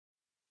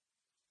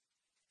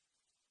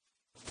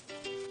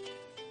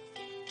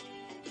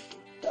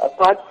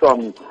apart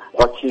from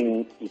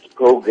watching his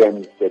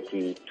programs that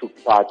he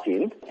took part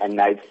in, and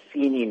I've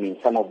seen him in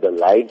some of the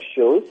live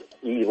shows,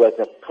 he was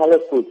a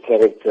colorful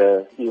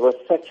character. He was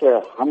such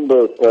a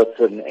humble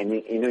person, and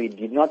he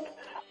did not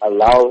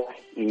allow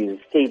his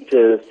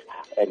status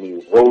and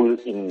his role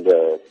in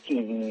the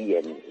TV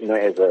and,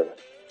 as a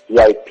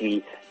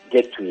VIP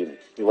get to him.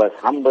 He was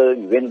humble.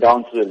 He went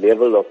down to the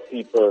level of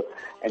people,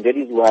 and that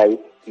is why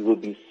he will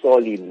be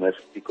sorely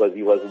missed, because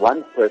he was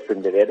one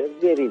person that had a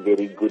very,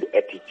 very good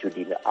attitude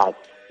in the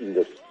arts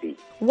industry.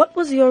 What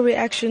was your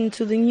reaction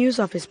to the news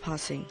of his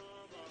passing?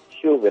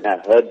 Sure, when I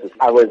heard this,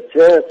 I was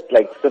just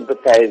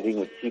sympathizing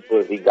with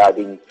people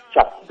regarding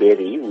Chuck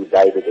Berry, who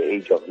died at the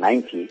age of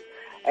 90.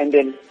 And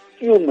then a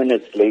few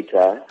minutes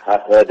later, I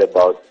heard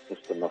about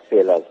Mr.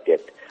 Mafela's death.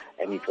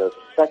 And it was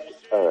such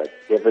a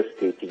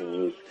devastating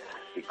news,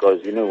 because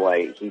you know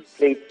why? He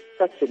played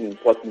such an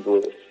important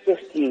role,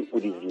 especially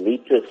with his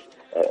latest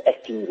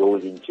acting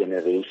role in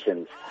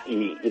Generations.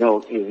 He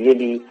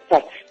really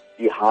touched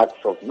the hearts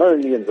of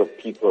millions of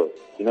people,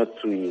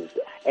 through his...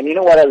 And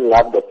what I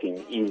loved of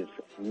him is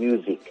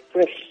music,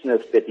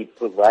 freshness that he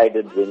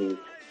provided when he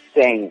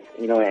sang,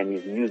 and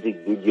his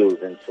music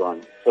videos and so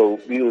on. So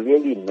we will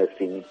really miss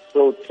him. It's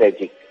so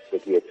tragic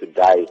that he had to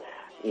die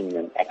in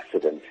an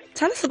accident.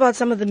 Tell us about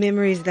some of the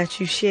memories that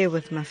you share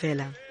with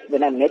Mafela.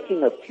 When I met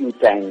him a few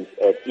times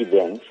at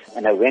events,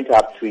 and I went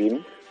up to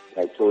him,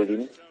 and I told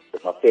him,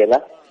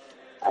 Mafela,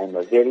 I'm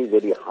a very,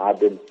 very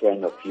hardened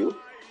fan of you.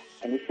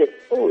 And he said,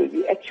 oh,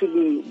 you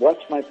actually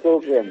watch my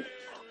programs?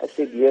 I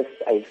said, yes,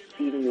 I've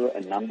seen you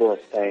a number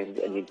of times,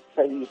 and it's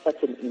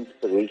such an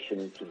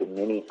inspiration to the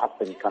many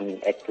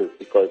up-and-coming actors,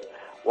 because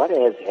what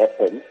has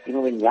happened,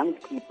 when young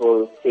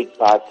people take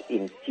part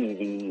in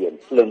TV and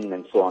film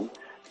and so on,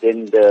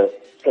 then the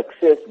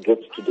success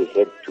gets to the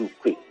head too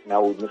quick.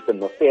 Now, with Mr.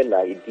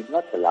 Mafela, it did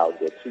not allow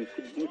that. So it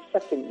could be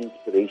such an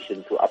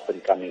inspiration to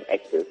up-and-coming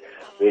actors,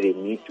 where they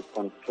need to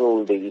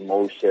control their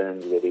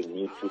emotions, where they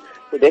need to...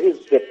 So that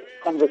is that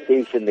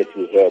conversation that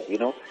we had,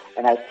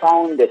 and I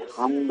found that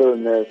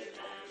humbleness,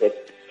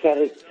 that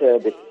character,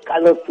 that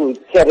colorful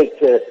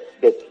character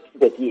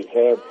that he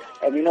had,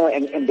 and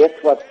and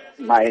that's what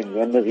my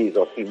memories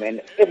of him.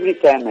 And every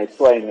time I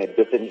saw him at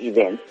different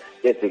events,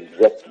 that's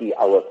exactly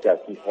how I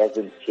felt. He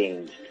hasn't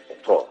changed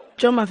at all.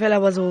 Joe Mafela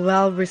was a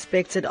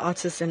well-respected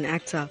artist and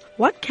actor.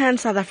 What can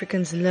South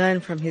Africans learn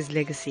from his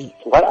legacy?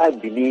 What I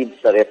believe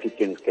South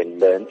Africans can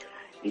learn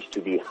is to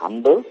be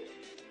humble.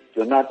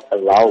 Do not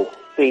allow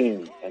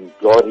fame and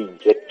glory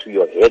get to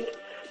your head,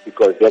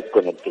 because that's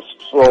going to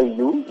destroy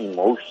you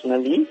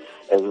emotionally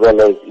as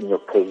well as in your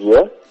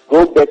career.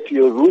 Go back to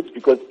your roots,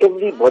 because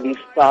everybody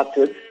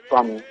started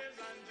from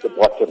the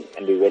bottom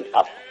and they went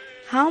up.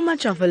 How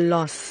much of a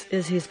loss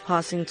is his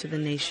passing to the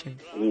nation?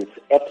 His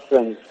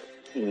absence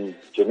in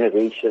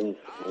Generations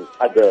and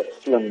other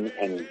film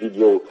and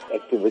video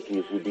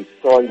activities will be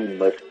sorely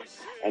missed.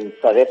 And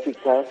South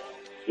Africa,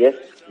 yes,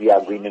 we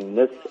are going to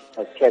miss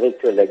a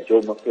character like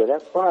Joe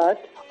Mafela,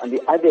 but on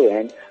the other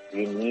hand,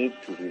 we need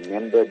to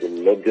remember the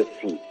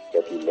legacy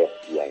that he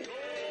left behind.